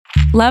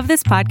Love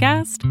this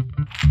podcast?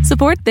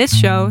 Support this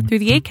show through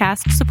the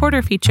Acast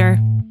supporter feature.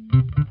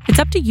 It's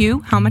up to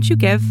you how much you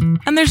give,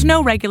 and there's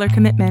no regular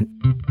commitment.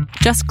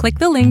 Just click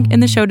the link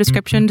in the show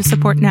description to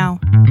support now.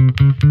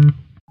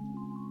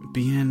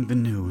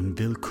 Bienvenue and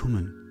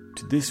willkommen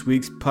to this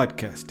week's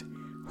podcast.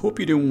 Hope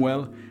you're doing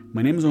well.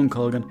 My name is Owen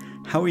Colgan.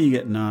 How are you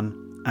getting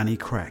on? Any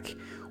crack?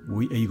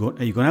 Are you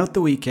going out the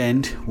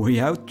weekend? Were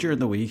you out during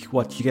the week?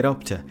 What did you get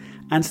up to?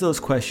 Answer those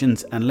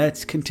questions and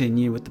let's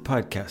continue with the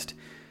podcast.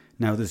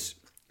 Now, there's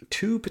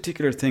two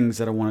particular things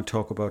that I want to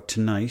talk about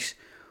tonight.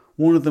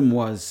 One of them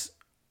was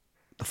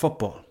the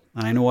football.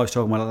 And I know I was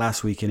talking about it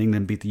last week, and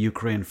England beat the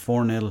Ukraine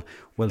 4-0.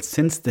 Well,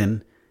 since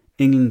then,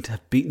 England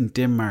have beaten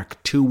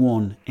Denmark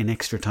 2-1 in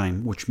extra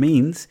time, which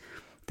means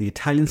the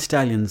Italian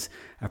Stallions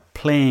are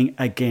playing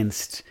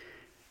against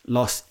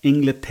Los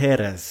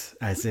Inglaterras,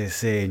 as they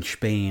say in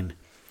Spain.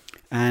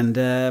 And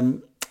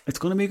it's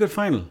going to be a good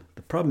final.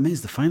 The problem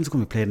is the final's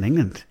going to be played in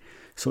England.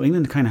 So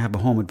England kind of have a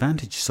home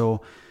advantage.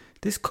 So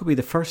this could be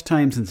the first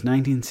time since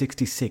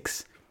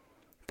 1966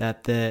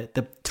 that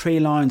the three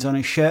lines on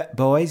his shirt,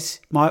 boys,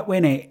 might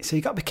win it. So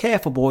you got to be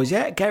careful, boys.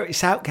 Yeah, Gareth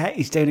Southgate,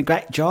 he's doing a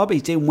great job.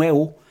 He's doing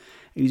well.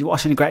 He's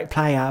watching a great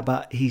player,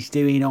 but he's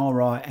doing all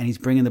right, and he's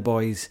bringing the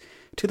boys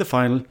to the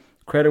final.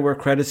 Credit where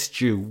credit's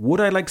due.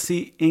 Would I like to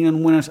see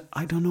England win it?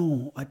 I don't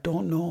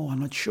know. I'm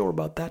not sure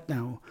about that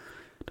now.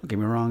 Don't get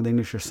me wrong, the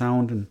English are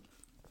sound,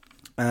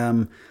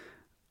 and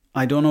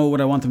I don't know what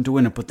I want them to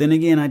win it. But then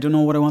again, I don't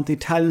know what I want the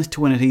Italians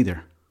to win it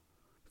either.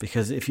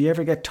 Because if you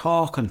ever get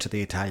talking to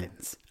the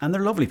Italians, and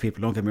they're lovely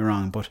people, don't get me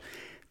wrong, but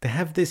they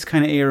have this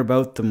kind of air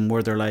about them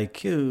where they're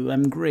like, oh,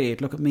 I'm great,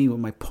 look at me with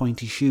my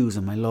pointy shoes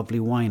and my lovely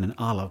wine and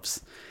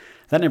olives.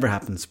 That never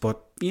happens, but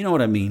you know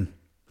what I mean.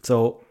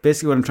 So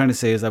basically what I'm trying to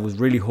say is I was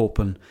really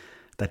hoping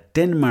that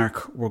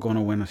Denmark were going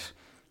to win it,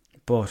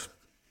 but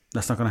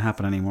that's not going to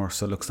happen anymore.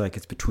 So it looks like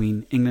it's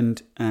between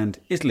England and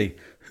Italy.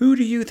 Who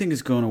do you think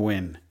is going to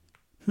win?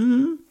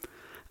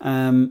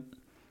 I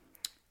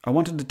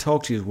wanted to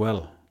talk to you as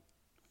well.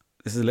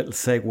 This is a little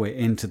segue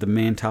into the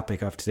main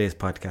topic of today's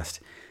podcast.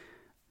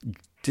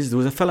 There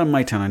was a fella in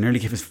my town, I nearly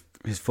gave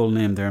his full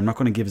name there, I'm not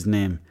going to give his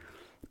name,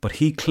 but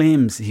he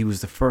claims he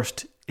was the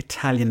first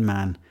Italian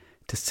man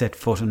to set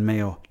foot in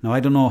Mayo. Now, I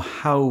don't know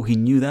how he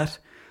knew that.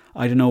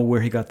 I don't know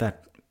where he got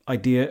that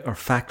idea or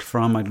fact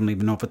from. I don't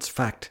even know if it's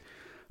fact.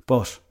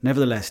 But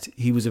nevertheless,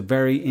 he was a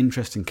very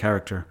interesting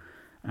character,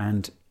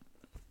 and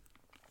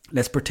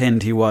let's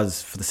pretend he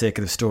was, for the sake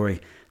of the story,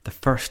 the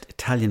first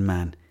Italian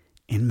man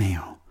in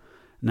Mayo.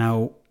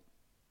 Now,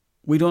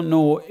 we don't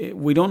know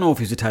if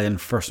he's Italian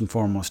first and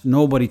foremost.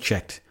 Nobody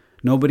checked.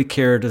 Nobody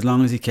cared as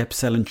long as he kept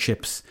selling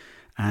chips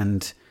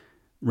and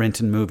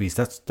renting movies.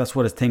 That's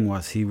what his thing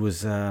was. He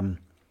started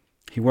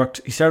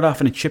off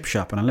in a chip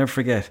shop, and I'll never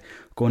forget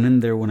going in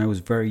there when I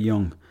was very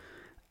young.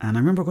 And I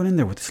remember going in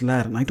there with this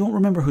lad, and I don't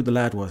remember who the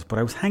lad was, but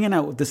I was hanging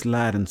out with this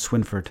lad in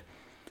Swinford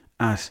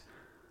at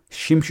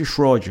Shimsha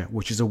Shroja,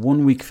 which is a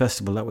 1-week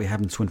festival that we have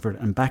in Swinford.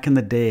 And back in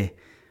the day,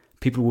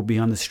 people would be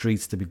on the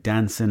streets, they'd be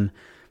dancing,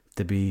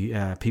 there'd be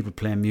people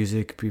playing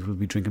music, people would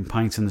be drinking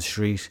pints in the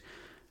street.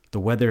 The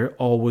weather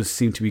always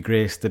seemed to be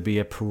great. There'd be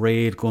a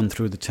parade going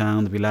through the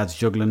town, there'd be lads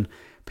juggling,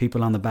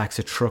 people on the backs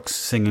of trucks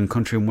singing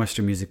country and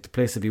western music. The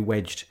place would be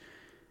wedged.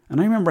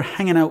 And I remember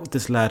hanging out with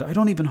this lad. I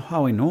don't even know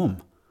how I know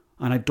him.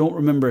 And I don't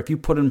remember, if you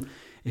put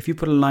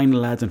a line of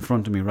lads in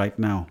front of me right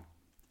now,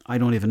 I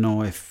don't even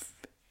know if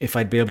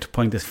I'd be able to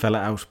point this fella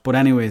out. But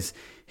anyways,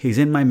 he's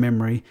in my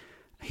memory.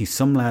 He's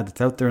some lad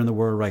that's out there in the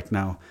world right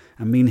now.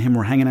 And me and him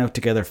were hanging out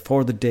together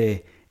for the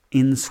day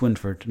in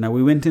Swinford. Now,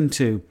 we went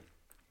into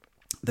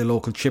the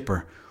local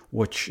chipper,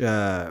 which,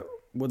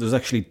 there's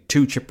actually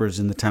 2 chippers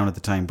in the town at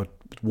the time. But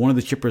one of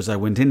the chippers I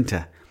went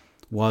into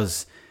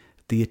was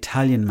the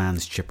Italian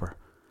man's chipper.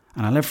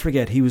 And I'll never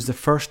forget, he was the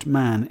first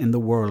man in the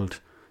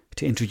world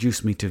to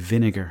introduce me to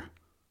vinegar.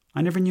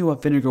 I never knew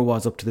what vinegar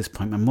was up to this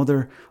point. My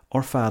mother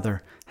or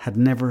father had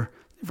never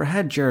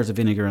had jars of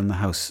vinegar in the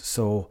house.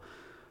 So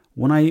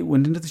when I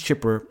went into the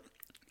chipper,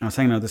 I was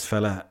hanging out with this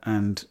fella,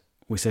 and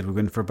we said we're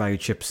going for a bag of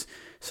chips.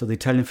 So the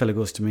Italian fella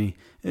goes to me,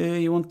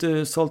 you want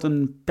salt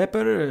and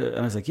pepper? And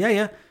I was like,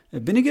 yeah.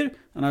 Vinegar?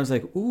 And I was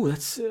like,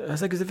 is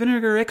the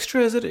vinegar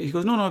extra, is it? He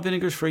goes, no,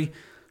 vinegar's free.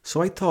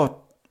 So I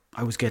thought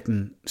I was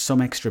getting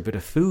some extra bit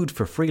of food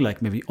for free,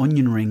 like maybe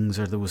onion rings,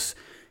 or there was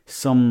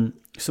some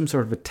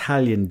sort of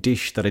Italian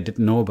dish that I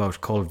didn't know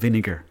about called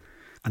vinegar.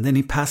 And then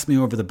he passed me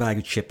over the bag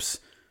of chips.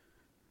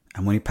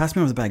 And when he passed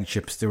me over the bag of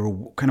chips, they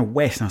were kind of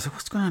wet. And I was like,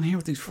 what's going on here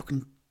with these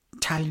fucking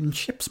Italian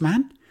chips,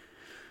 man?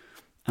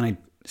 And I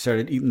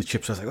started eating the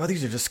chips. I was like, oh,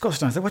 these are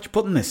disgusting. I was like, what you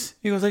put in this?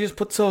 He goes, I just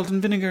put salt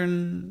and vinegar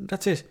and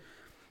that's it.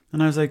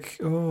 And I was like,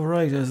 oh,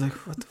 right. I was like,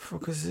 what the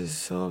fuck is this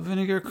salt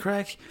vinegar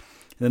crack?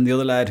 And then the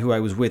other lad who I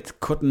was with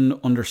couldn't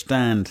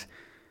understand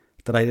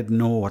that I didn't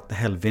know what the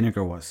hell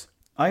vinegar was.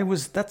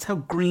 That's how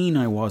green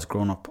I was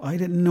growing up. I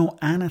didn't know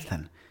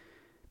anything.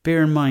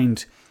 Bear in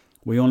mind,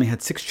 we only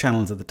had 6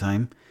 channels at the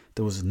time.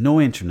 There was no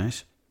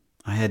internet.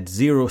 I had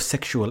zero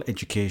sexual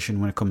education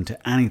when it come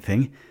to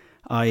anything.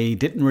 I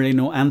didn't really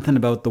know anything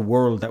about the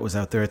world that was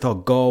out there. I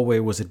thought Galway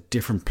was a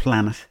different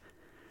planet.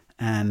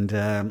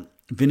 And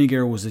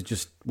vinegar was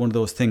just one of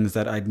those things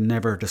that I'd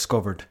never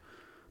discovered.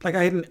 Like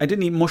I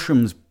didn't eat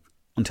mushrooms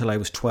until I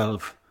was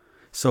 12.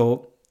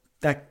 So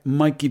that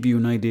might give you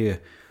an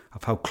idea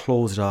of how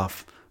closed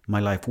off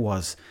my life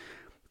was.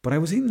 But I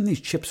was eating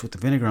these chips with the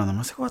vinegar on them. I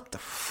was like, what the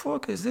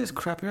fuck is this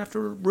crap? You're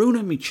after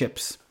ruining me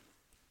chips.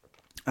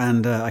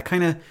 And I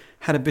kind of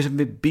had a bit of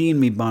a bee in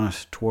me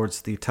bonnet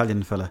towards the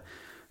Italian fella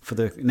for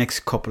the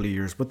next couple of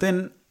years. But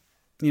then,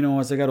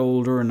 as I got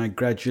older and I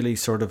gradually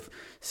sort of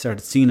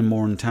started seeing him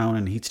more in town,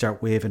 and he'd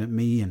start waving at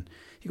me and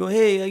he'd go,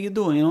 hey, how you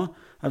doing, I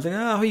was like,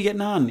 how are you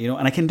getting on?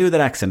 And I can do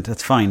that accent.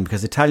 That's fine,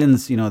 because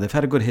Italians, they've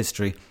had a good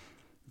history.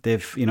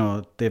 They've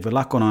a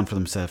lot going on for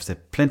themselves.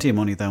 They've plenty of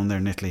money down there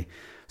in Italy.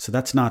 So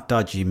that's not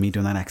dodgy, me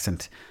doing that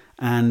accent.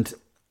 And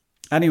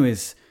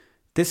anyways,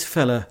 this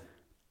fella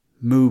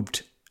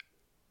moved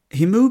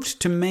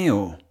to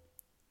Mayo,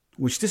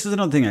 which this is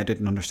another thing I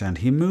didn't understand.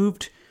 He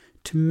moved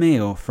to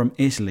Mayo from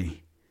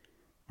Italy,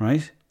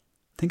 right?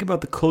 Think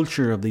about the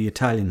culture of the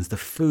Italians, the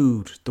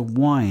food, the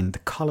wine, the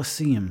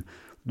Colosseum,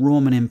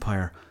 Roman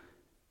Empire.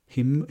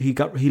 He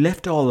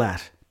left all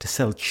that to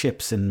sell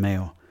chips in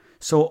Mayo.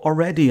 So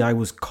already I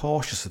was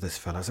cautious of this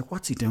fella. I was like,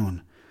 what's he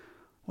doing?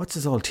 What's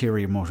his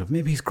ulterior motive?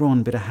 Maybe he's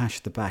growing a bit of hash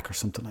at the back or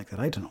something like that.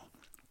 I don't know.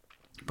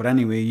 But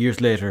anyway, years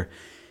later,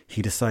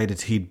 he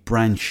decided he'd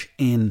branch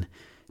in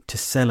to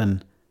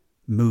selling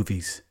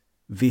movies.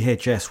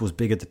 VHS was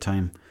big at the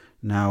time.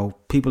 Now,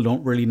 people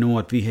don't really know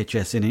what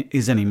VHS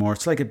is anymore.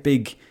 It's like a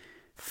big,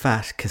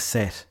 fat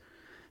cassette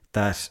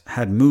that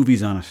had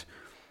movies on it.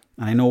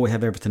 And I know we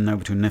have everything now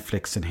between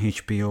Netflix and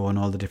HBO and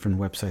all the different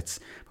websites.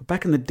 But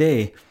back in the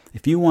day,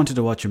 if you wanted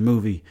to watch a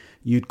movie,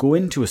 you'd go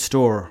into a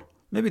store.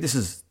 Maybe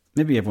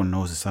everyone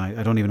knows this.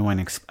 I don't even know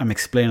why I'm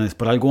explaining this,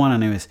 but I'll go on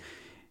anyways.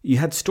 You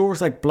had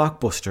stores like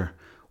Blockbuster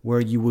where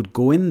you would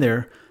go in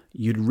there,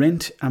 you'd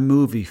rent a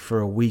movie for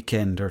a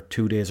weekend or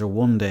 2 days or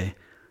 1 day,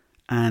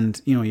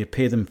 and you'd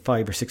pay them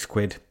 £5 or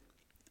 £6,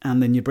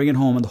 and then you bring it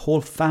home, and the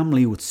whole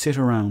family would sit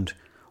around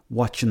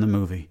watching the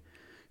movie.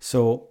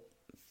 So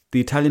the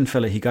Italian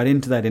fella, he got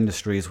into that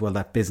industry as well,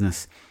 that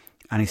business,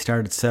 and he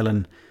started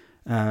selling,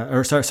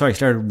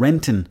 started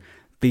renting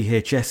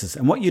VHSs.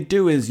 And what you'd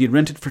do is you'd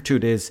rent it for 2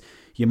 days.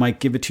 You might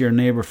give it to your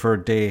neighbour for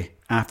a day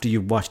after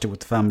you've watched it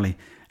with the family,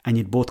 and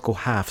you'd both go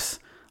halves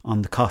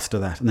on the cost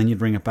of that, and then you'd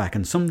bring it back.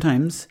 And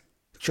sometimes,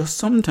 just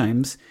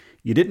sometimes,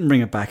 you didn't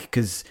bring it back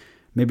because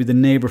maybe the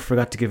neighbour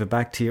forgot to give it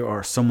back to you,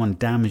 or someone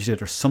damaged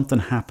it, or something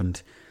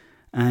happened.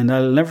 And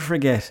I'll never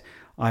forget,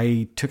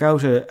 I took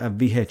out a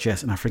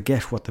VHS, and I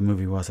forget what the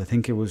movie was. I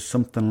think it was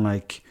something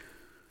like,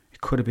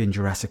 it could have been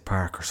Jurassic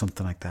Park or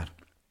something like that.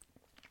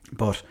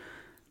 But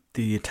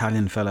the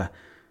Italian fella,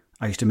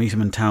 I used to meet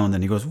him in town,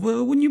 and he goes,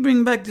 well, when you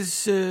bring back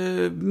this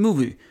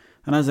movie?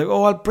 And I was like,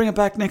 oh, I'll bring it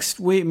back next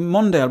week,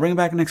 Monday. I'll bring it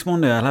back next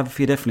Monday. I'll have it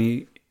for you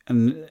definitely.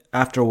 And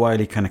after a while,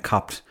 he kind of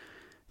copped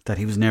that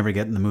he was never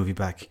getting the movie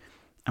back.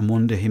 And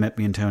one day he met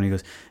me in town. He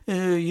goes,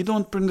 you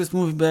don't bring this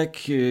movie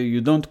back. You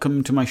don't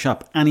come to my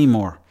shop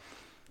anymore.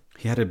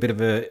 He had a bit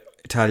of a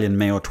Italian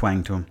Mayo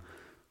twang to him.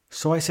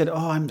 So I said,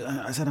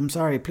 I'm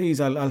sorry,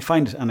 please, I'll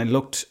find it. And I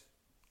looked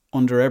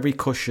under every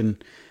cushion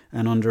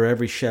and under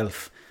every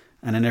shelf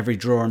and in every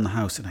drawer in the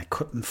house, and I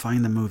couldn't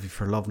find the movie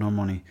for love nor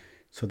money.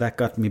 So that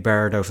got me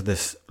barred out of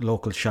this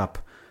local shop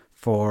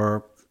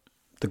for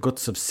the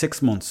guts of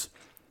 6 months.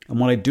 And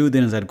what I'd do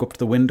then is I'd go up to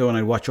the window and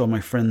I'd watch all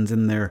my friends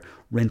in there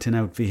renting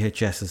out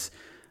VHSs.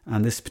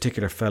 And this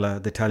particular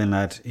fella, the Italian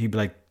lad, he'd be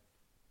like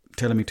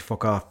telling me to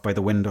fuck off by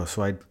the window.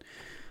 So I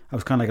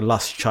was kind of like a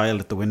lost child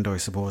at the window, I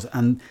suppose.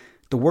 And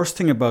the worst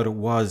thing about it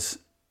was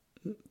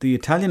the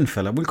Italian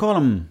fella, we'll call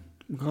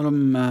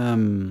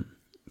him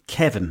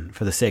Kevin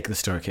for the sake of the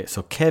story. Okay,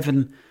 so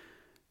Kevin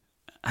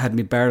had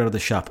me barred out of the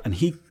shop, and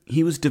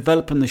he was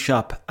developing the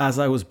shop as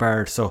I was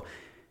barred. So,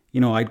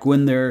 I'd go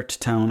in there to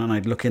town and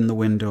I'd look in the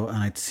window and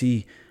I'd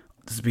see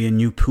there'd be a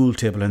new pool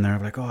table in there. I'd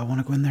be like, oh, I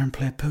want to go in there and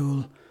play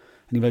pool.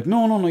 And he'd be like,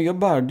 no, you're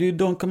barred. You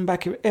don't come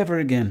back here ever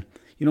again.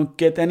 You don't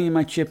get any of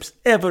my chips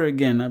ever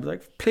again. I'd be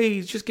like,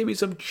 please, just give me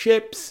some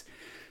chips.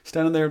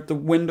 Standing there at the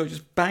window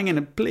just banging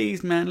it.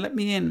 Please, man, let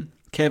me in.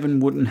 Kevin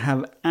wouldn't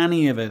have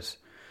any of it.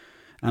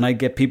 And I'd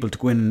get people to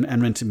go in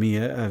and rent me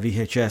a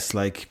VHS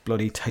like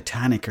bloody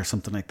Titanic or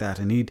something like that.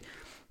 And they'd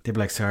be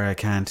like, sorry, I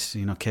can't.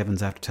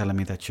 Kevin's after telling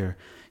me that you're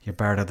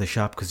barred out of the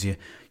shop because you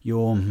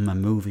owe him a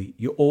movie.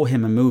 You owe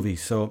him a movie.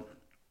 So,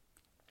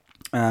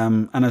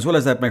 and as well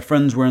as that, my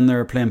friends were in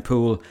there playing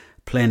pool,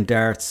 playing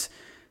darts.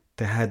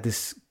 They had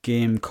this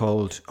game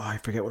called, I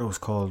forget what it was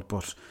called,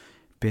 but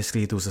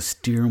basically there was a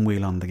steering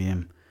wheel on the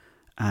game.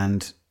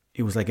 And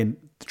it was like, the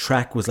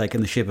track was like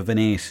in the shape of an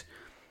 8.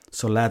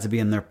 So lads would be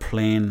in there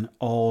playing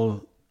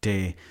all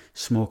day,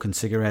 smoking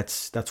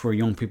cigarettes. That's where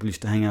young people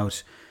used to hang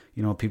out.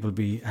 People would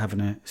be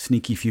having a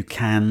sneaky few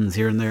cans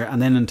here and there.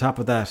 And then on top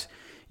of that,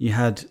 you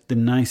had the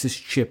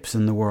nicest chips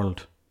in the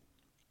world.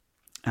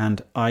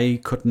 And I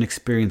couldn't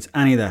experience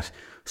any of that.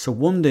 So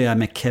one day I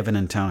met Kevin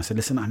in town. I said,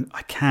 listen,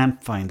 I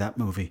can't find that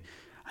movie.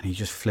 And he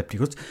just flipped. He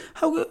goes,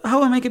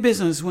 how I make a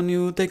business when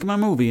you take my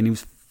movie? And he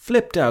was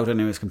flipped out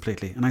anyways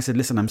completely. And I said,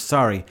 listen, I'm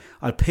sorry.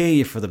 I'll pay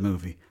you for the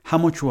movie. How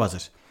much was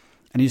it?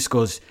 And he just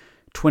goes,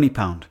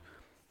 £20.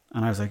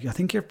 And I was like, I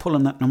think you're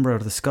pulling that number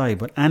out of the sky.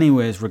 But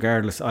anyways,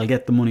 regardless, I'll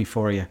get the money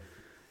for you.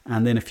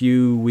 And then a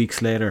few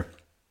weeks later,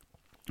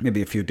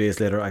 maybe a few days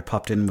later, I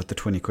popped in with the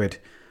 20 quid.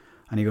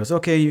 And he goes,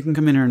 okay, you can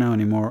come in here now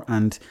anymore.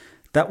 And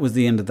that was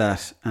the end of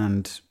that.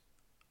 And,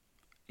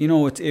 you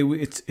know, it's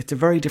a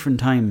very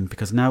different time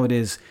because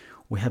nowadays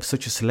we have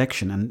such a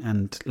selection.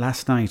 And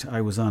last night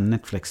I was on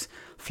Netflix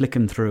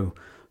flicking through,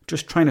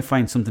 just trying to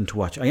find something to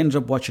watch. I ended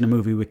up watching a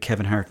movie with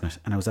Kevin Hart in it,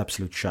 and I was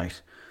absolute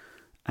shite.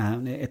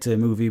 And it's a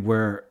movie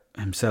where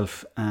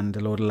himself and a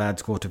load of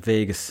lads go to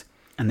Vegas,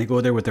 and they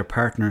go there with their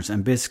partners,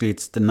 and basically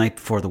it's the night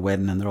before the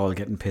wedding, and they're all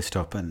getting pissed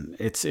up, and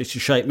it's a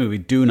shite movie.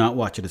 Do not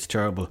watch it; it's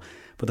terrible.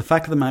 But the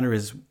fact of the matter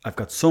is, I've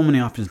got so many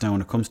options now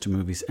when it comes to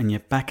movies, and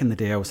yet back in the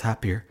day I was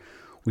happier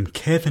when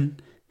Kevin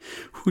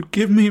would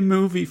give me a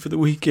movie for the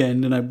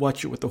weekend, and I'd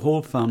watch it with the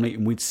whole family,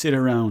 and we'd sit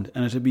around,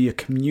 and it'd be a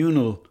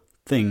communal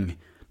thing.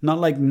 Not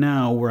like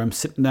now where I'm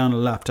sitting down on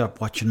a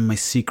laptop watching my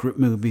secret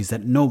movies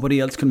that nobody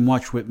else can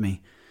watch with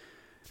me.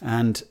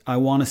 And I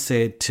want to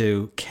say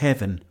to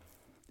Kevin,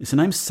 listen,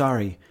 I'm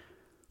sorry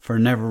for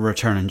never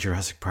returning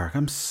Jurassic Park.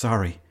 I'm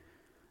sorry.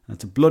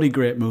 It's a bloody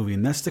great movie,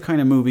 and that's the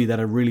kind of movie that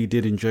I really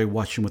did enjoy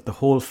watching with the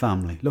whole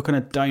family, looking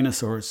at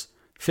dinosaurs,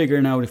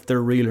 figuring out if they're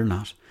real or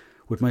not,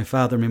 with my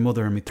father, my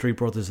mother, and my 3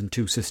 brothers and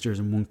 2 sisters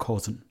and 1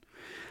 cousin.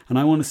 And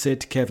I want to say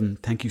to Kevin,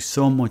 thank you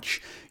so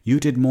much. You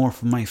did more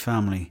for my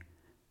family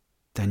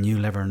than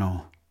you'll ever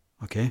know.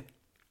 Okay?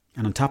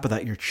 And on top of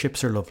that, your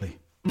chips are lovely.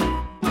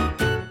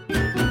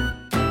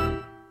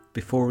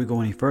 Before we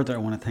go any further, I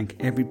want to thank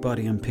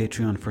everybody on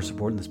Patreon for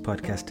supporting this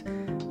podcast.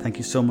 Thank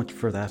you so much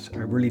for that. I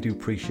really do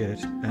appreciate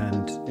it.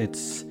 And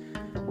it's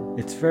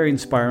very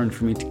inspiring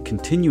for me to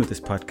continue with this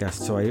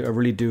podcast. So I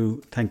really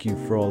do thank you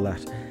for all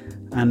that.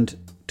 And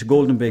to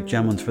Golden Baked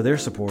Jam Buns for their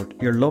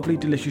support. Your lovely,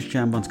 delicious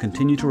jam buns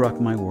continue to rock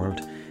my world.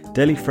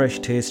 Deli fresh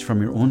taste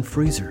from your own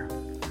freezer.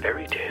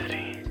 Very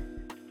tasty.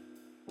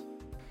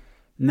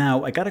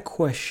 Now, I got a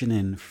question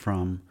in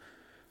from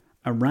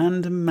a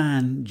random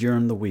man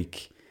during the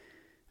week.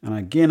 And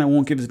again, I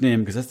won't give his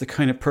name because that's the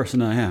kind of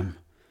person I am.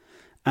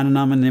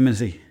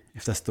 Anonymity,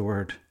 if that's the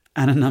word.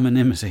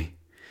 Anonymity.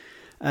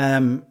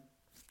 The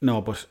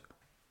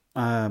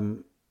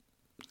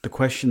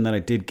question that I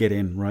did get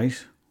in,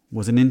 right,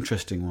 was an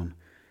interesting one.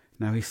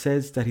 Now, he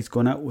says that he's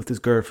gone out with his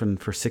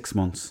girlfriend for 6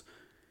 months.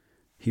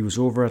 He was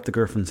over at the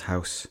girlfriend's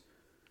house.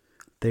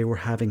 They were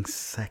having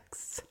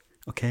sex,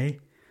 okay?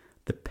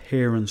 The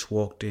parents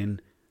walked in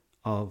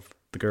of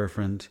the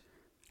girlfriend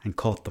and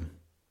caught them.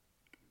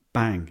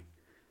 Bang.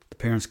 The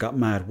parents got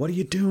mad. What are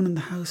you doing in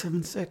the house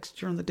having sex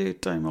during the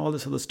daytime? All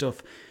this other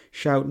stuff.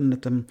 Shouting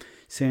at them,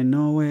 saying,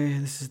 no way,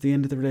 this is the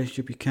end of the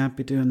relationship. You can't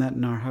be doing that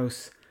in our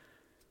house.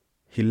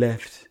 He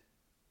left.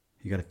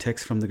 He got a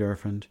text from the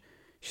girlfriend.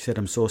 She said,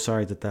 I'm so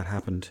sorry that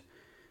happened.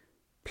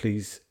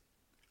 Please,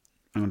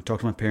 I'm going to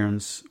talk to my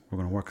parents. We're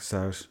going to work this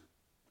out.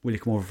 Will you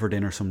come over for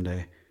dinner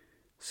someday?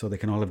 So they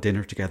can all have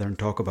dinner together and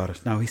talk about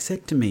it. Now, he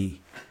said to me,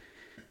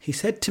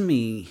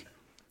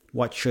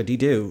 what should he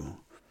do?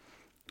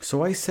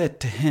 So I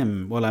said to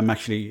him, well, I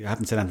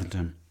haven't said anything to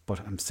him, but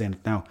I'm saying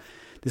it now.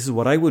 This is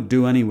what I would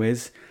do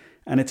anyways.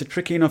 And it's a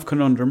tricky enough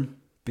conundrum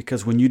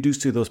because when you do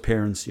see those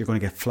parents, you're going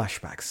to get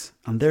flashbacks.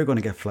 And they're going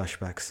to get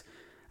flashbacks.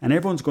 And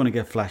everyone's going to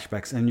get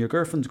flashbacks. And your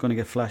girlfriend's going to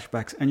get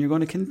flashbacks. And you're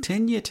going to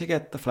continue to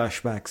get the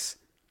flashbacks.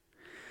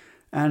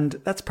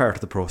 And that's part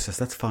of the process.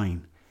 That's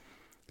fine.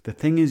 The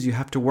thing is, you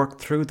have to work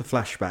through the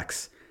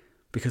flashbacks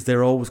because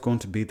they're always going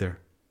to be there.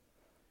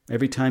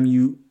 Every time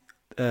you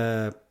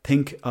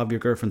think of your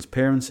girlfriend's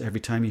parents, every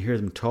time you hear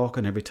them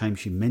talking, every time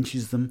she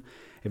mentions them,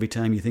 every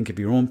time you think of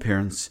your own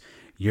parents,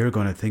 you're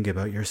going to think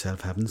about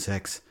yourself having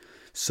sex.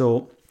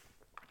 So,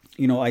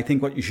 I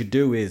think what you should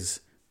do is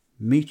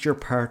meet your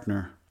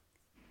partner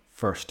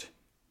first.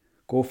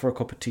 Go for a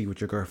cup of tea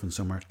with your girlfriend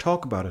somewhere.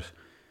 Talk about it.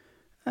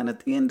 And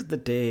at the end of the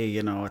day,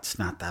 it's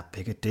not that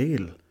big a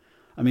deal.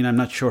 I mean, I'm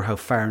not sure how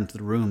far into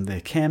the room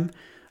they came.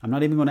 I'm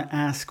not even going to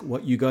ask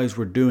what you guys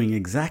were doing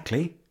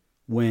exactly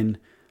when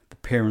the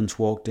parents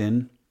walked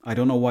in. I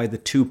don't know why the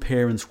 2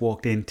 parents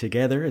walked in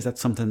together. Is that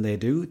something they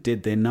do?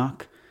 Did they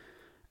knock?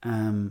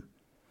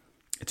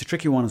 It's a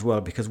tricky one as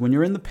well because when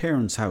you're in the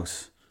parents'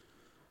 house,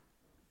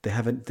 they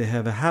have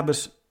a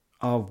habit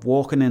of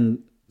walking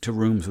into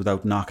rooms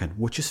without knocking,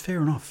 which is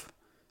fair enough.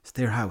 It's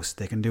their house.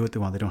 They can do what they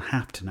want. They don't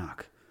have to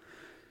knock.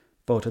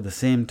 But at the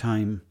same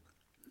time,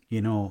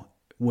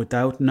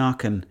 without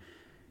knocking,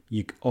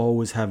 you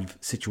always have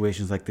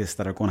situations like this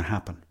that are going to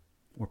happen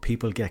where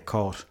people get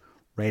caught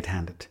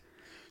red-handed.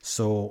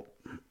 So,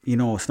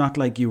 it's not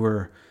like you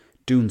were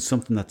doing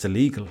something that's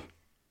illegal.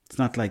 It's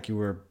not like you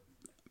were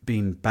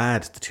being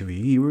bad to the 2 of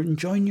you. You were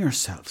enjoying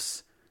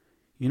yourselves.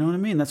 You know what I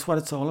mean? That's what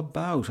it's all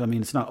about. I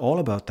mean, it's not all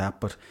about that,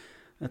 but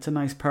that's a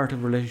nice part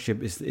of a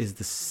relationship is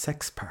the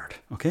sex part,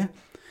 okay?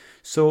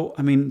 So,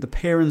 I mean, the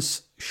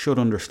parents should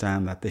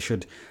understand that. They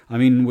should,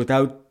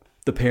 without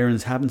the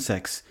parents having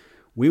sex,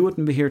 we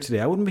wouldn't be here today.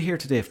 I wouldn't be here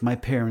today if my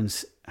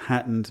parents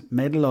hadn't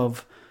made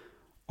love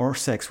or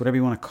sex, whatever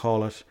you want to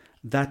call it,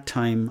 that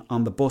time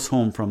on the bus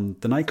home from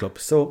the nightclub.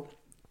 So,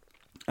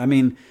 I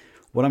mean,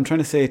 what I'm trying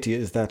to say to you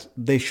is that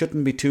they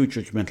shouldn't be too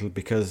judgmental,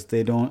 because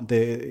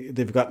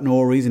they've got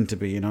no reason to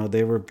be.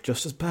 They were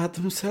just as bad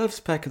themselves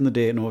back in the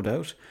day, no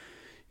doubt.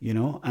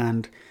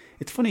 And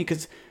it's funny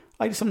because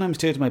I sometimes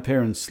say to my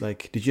parents,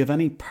 like, did you have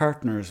any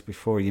partners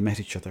before you met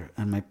each other?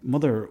 And my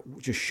mother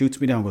just shoots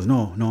me down and goes,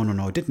 no,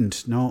 I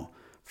didn't. No,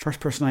 first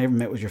person I ever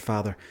met was your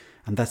father,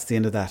 and that's the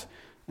end of that.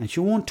 And she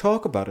won't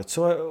talk about it.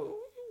 So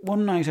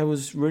one night I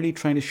was really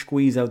trying to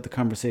squeeze out the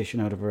conversation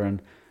out of her, and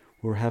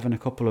we were having a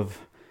couple of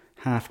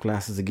half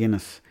glasses of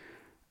Guinness.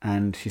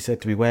 And she said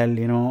to me, well,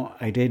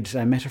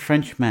 I met a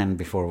French man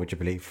before, would you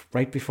believe,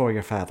 right before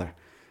your father.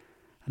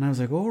 And I was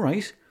like, all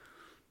right.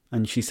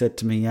 And she said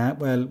to me, yeah,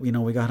 well,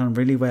 we got on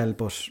really well,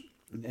 but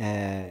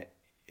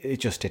it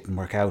just didn't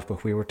work out.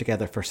 But we were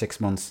together for 6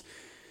 months.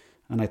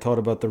 And I thought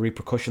about the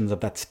repercussions of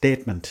that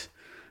statement.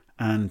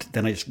 And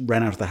then I just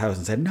ran out of the house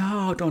and said,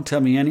 no, don't tell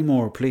me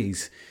anymore,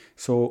 please.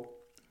 So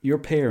your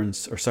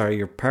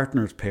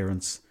partner's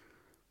parents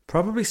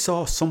probably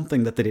saw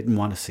something that they didn't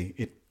want to see.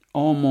 It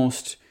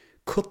almost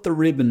cut the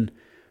ribbon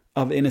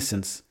of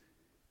innocence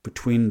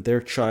between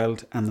their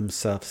child and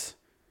themselves.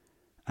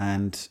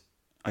 And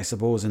I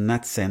suppose in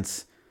that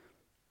sense,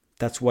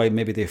 that's why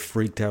maybe they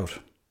freaked out.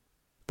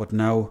 But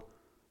now,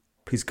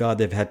 please God,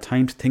 they've had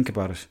time to think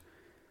about it.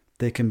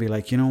 They can be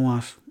like, you know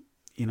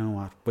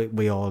what,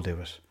 we all do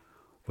it.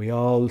 We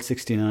all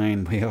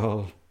 69, we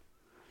all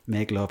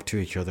make love to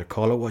each other.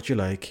 Call it what you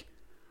like.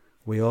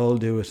 We all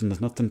do it, and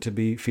there's nothing to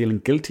be feeling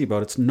guilty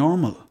about. It's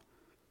normal.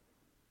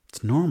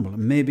 It's normal.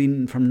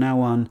 Maybe from now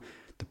on,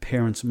 the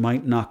parents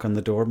might knock on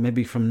the door.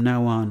 Maybe from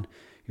now on,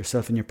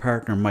 yourself and your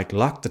partner might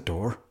lock the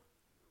door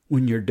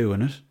when you're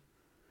doing it.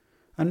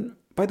 And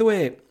by the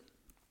way,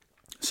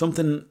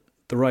 something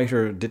the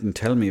writer didn't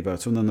tell me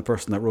about, something the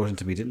person that wrote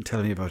into me didn't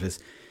tell me about, is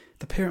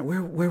the parent.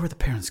 Where were the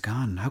parents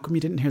gone? How come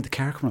you didn't hear the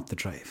car come up the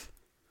drive?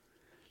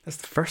 That's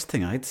the first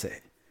thing I'd say.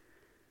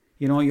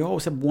 You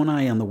always have one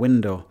eye on the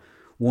window,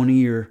 one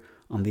ear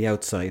on the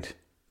outside.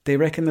 They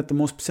reckon that the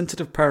most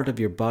sensitive part of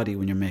your body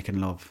when you're making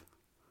love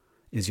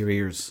is your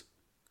ears,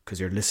 because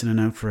you're listening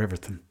out for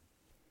everything.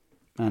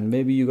 And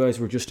maybe you guys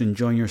were just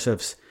enjoying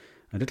yourselves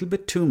a little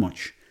bit too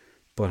much.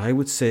 But I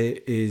would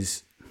say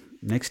is,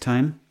 next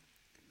time,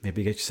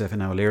 maybe get yourself an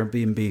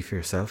Airbnb for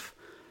yourself,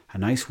 a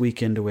nice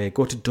weekend away,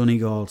 go to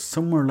Donegal,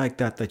 somewhere like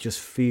that just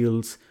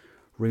feels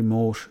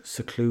remote,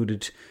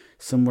 secluded,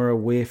 somewhere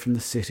away from the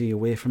city,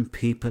 away from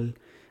people,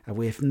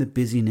 away from the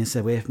busyness,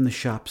 away from the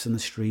shops and the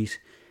street.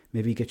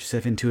 Maybe get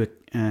yourself into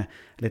a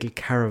little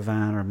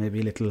caravan, or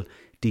maybe a little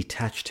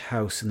detached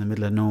house in the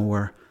middle of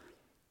nowhere.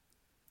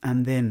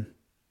 And then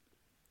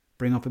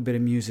bring up a bit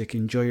of music,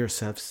 enjoy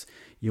yourselves.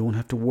 You won't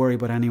have to worry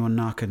about anyone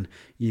knocking.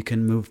 You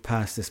can move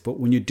past this. But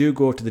when you do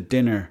go to the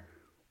dinner,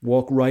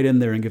 walk right in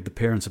there and give the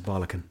parents a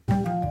bollocking.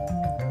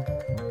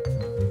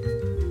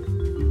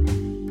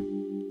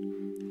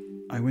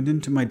 I went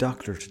into my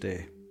doctor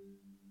today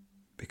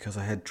because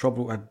I had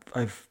trouble.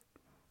 I've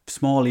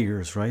small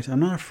ears, right?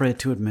 I'm not afraid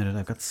to admit it.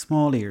 I've got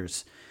small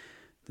ears.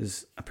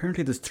 There's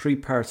 3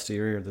 parts to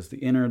your ear. There's the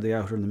inner, the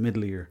outer, and the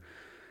middle ear.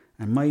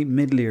 And my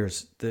middle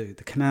ears, the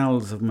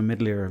canals of my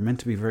middle ear are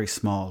meant to be very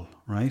small,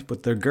 right?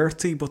 But they're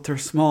girthy, but they're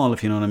small,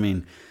 if you know what I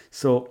mean.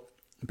 So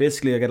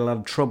basically I get a lot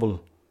of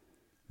trouble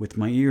with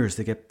my ears.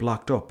 They get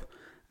blocked up.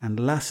 And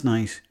last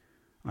night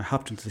I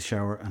hopped into the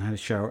shower and had a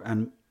shower.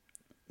 And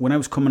when I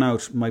was coming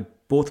out,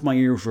 both my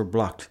ears were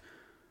blocked.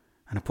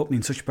 And it put me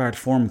in such bad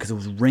form because it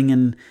was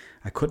ringing.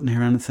 I couldn't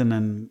hear anything,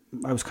 and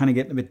I was kind of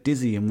getting a bit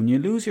dizzy. And when you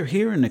lose your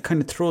hearing, it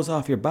kind of throws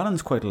off your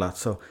balance quite a lot.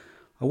 So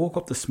I woke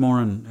up this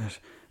morning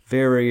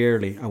very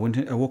early. I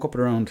woke up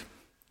at around,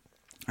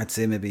 I'd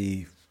say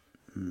maybe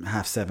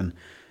 7:30,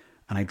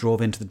 and I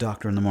drove into the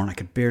doctor in the morning. I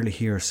could barely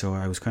hear, so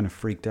I was kind of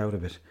freaked out a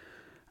bit.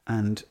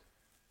 And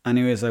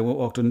anyways, I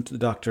walked into the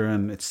doctor,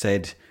 and it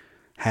said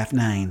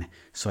 9:30.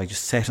 So I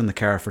just sat in the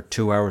car for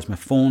 2 hours. My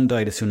phone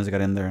died as soon as I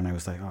got in there, and I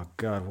was like, oh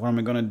God, what am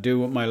I going to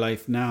do with my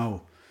life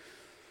now?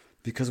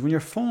 Because when your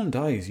phone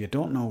dies, you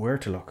don't know where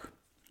to look.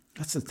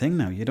 That's the thing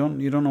now. You don't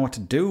know what to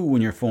do when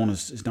your phone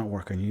is not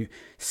working. You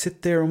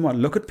sit there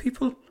and look at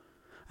people?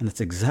 And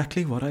that's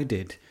exactly what I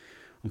did.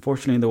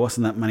 Unfortunately, there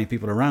wasn't that many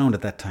people around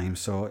at that time,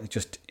 so it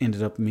just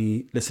ended up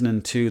me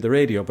listening to the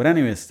radio. But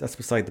anyways, that's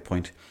beside the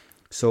point.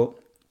 So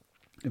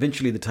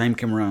eventually the time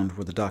came around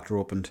where the doctor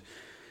opened,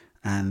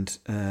 and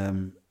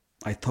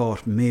I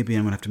thought maybe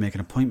I'm going to have to make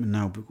an appointment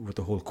now with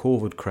the whole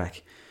COVID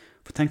crack.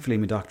 But thankfully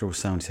my doctor was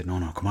sound. He said,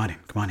 no, come on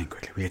in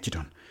quickly, we'll get you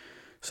done.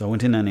 So I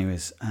went in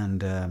anyways,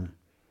 and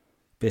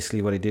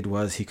basically what he did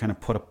was he kind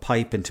of put a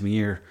pipe into my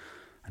ear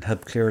and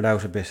helped clear it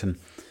out a bit. And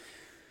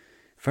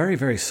very,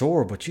 very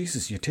sore, but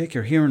Jesus, you take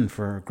your hearing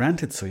for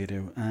granted, so you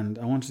do. And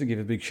I wanted to give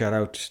a big shout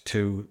out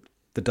to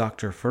the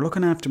doctor for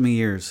looking after my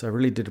ears. I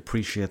really did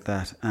appreciate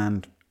that.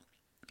 And,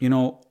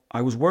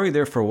 I was worried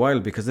there for a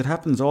while because it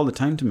happens all the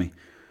time to me.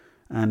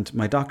 And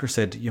my doctor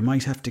said, you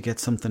might have to get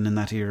something in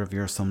that ear of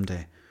yours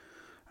someday.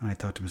 And I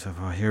thought to myself,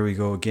 oh, here we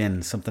go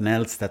again. Something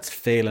else that's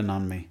failing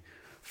on me.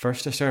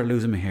 First I started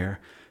losing my hair.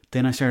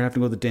 Then I started having to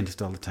go to the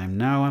dentist all the time.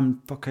 Now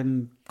I'm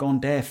fucking going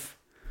deaf.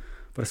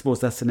 But I suppose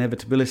that's the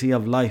inevitability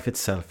of life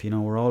itself. You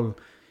know, we're all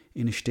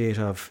in a state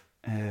of,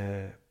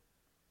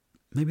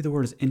 maybe the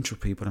word is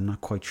entropy, but I'm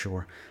not quite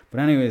sure. But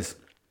anyways,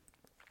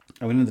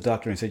 I went to the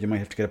doctor and he said, you might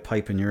have to get a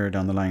pipe in your ear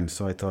down the line.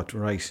 So I thought,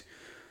 right.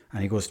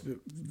 And he goes,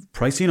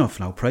 pricey enough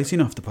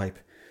the pipe.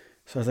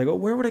 So I was like, oh,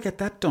 where would I get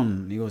that done?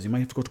 And he goes, you might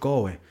have to go to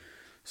Galway.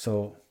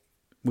 So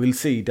we'll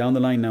see. Down the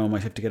line now, I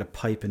might have to get a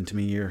pipe into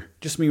my ear.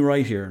 Just me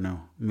right ear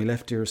now. My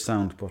left ear is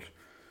sound, but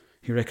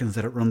he reckons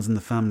that it runs in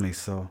the family.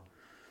 So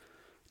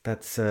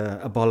that's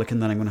a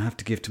bollocking that I'm going to have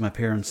to give to my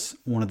parents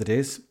one of the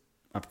days.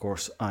 Of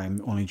course,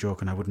 I'm only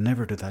joking. I would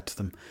never do that to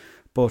them.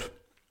 But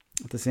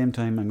at the same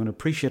time, I'm going to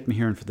appreciate my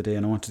hearing for the day.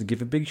 And I wanted to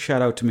give a big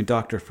shout out to my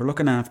doctor for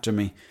looking after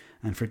me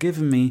and for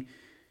giving me,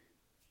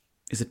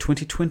 is it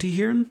 20/20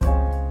 hearing?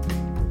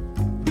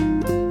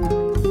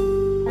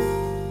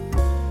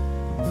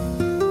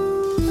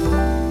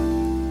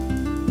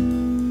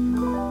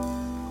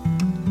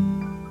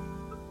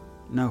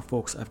 Now,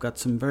 folks, I've got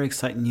some very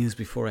exciting news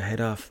before I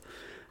head off.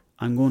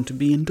 I'm going to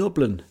be in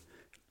Dublin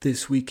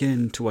this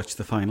weekend to watch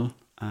the final,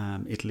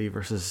 Italy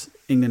versus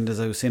England, as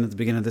I was saying at the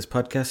beginning of this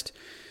podcast.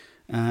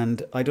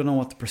 And I don't know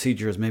what the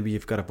procedure is. Maybe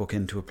you've got to book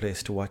into a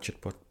place to watch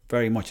it, but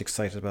very much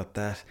excited about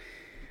that.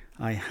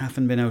 I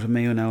haven't been out of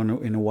Mayo now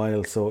in a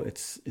while, so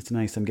it's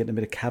nice. I'm getting a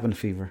bit of cabin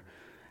fever.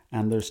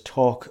 And there's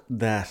talk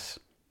that,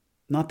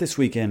 not this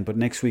weekend, but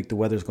next week the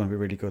weather's going to be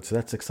really good. So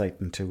that's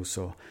exciting too.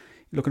 So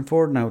looking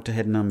forward now to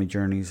heading on my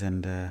journeys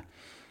and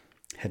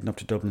heading up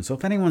to Dublin. So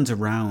if anyone's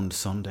around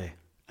Sunday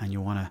and you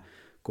want to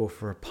go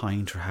for a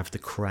pint or have the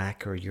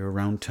crack, or you're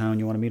around town,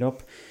 you want to meet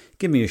up,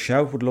 give me a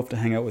shout. Would love to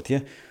hang out with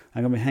you.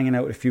 I'm going to be hanging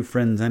out with a few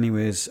friends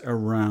anyways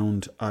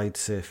around, I'd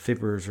say,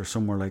 Fibbers or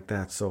somewhere like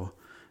that. So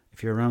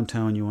if you're around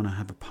town, you want to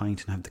have a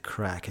pint and have the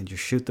crack and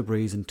just shoot the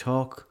breeze and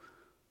talk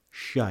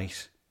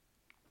shite,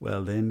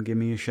 well then give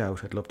me a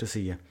shout. I'd love to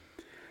see you.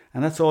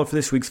 And that's all for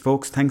this week's,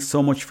 folks. Thanks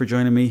so much for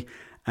joining me.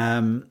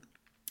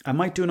 I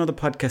might do another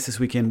podcast this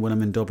weekend when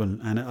I'm in Dublin,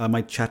 and I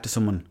might chat to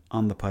someone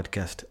on the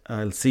podcast.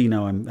 I'll see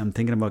now. I'm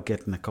thinking about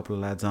getting a couple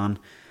of lads on.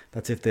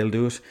 That's if they'll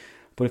do it.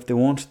 But if they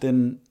won't,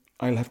 then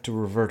I'll have to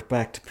revert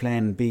back to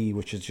plan B,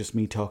 which is just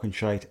me talking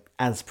shite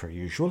as per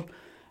usual.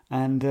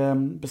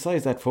 And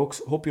besides that,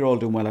 folks, hope you're all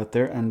doing well out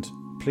there. And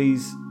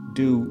please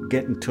do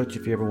get in touch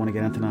if you ever want to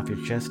get anything off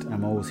your chest.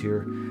 I'm always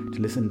here to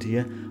listen to you.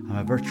 I'm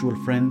a virtual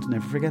friend.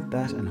 Never forget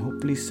that. And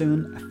hopefully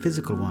soon, a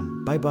physical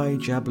one. Bye-bye.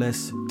 God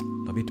bless.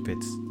 Love you to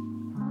bits.